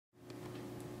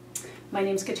My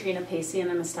name is Katrina Pacey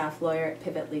and I'm a staff lawyer at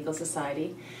Pivot Legal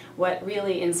Society. What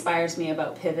really inspires me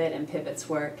about Pivot and Pivot's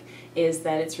work is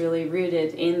that it's really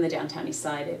rooted in the downtown east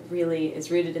side. It really is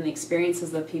rooted in the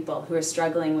experiences of people who are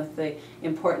struggling with the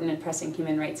important and pressing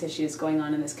human rights issues going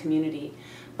on in this community.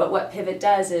 But what Pivot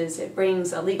does is it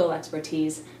brings a legal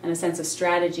expertise and a sense of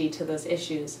strategy to those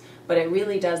issues, but it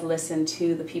really does listen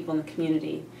to the people in the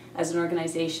community. As an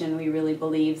organization, we really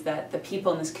believe that the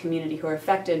people in this community who are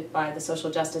affected by the social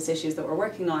justice issues that we're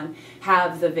working on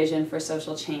have the vision for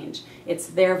social change. It's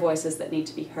their voices that need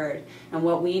to be heard. And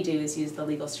what we do is use the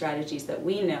legal strategies that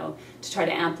we know to try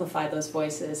to amplify those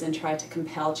voices and try to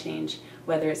compel change,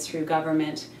 whether it's through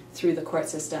government, through the court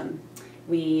system.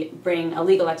 We bring a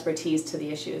legal expertise to the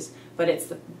issues, but it's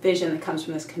the vision that comes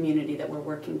from this community that we're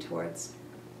working towards.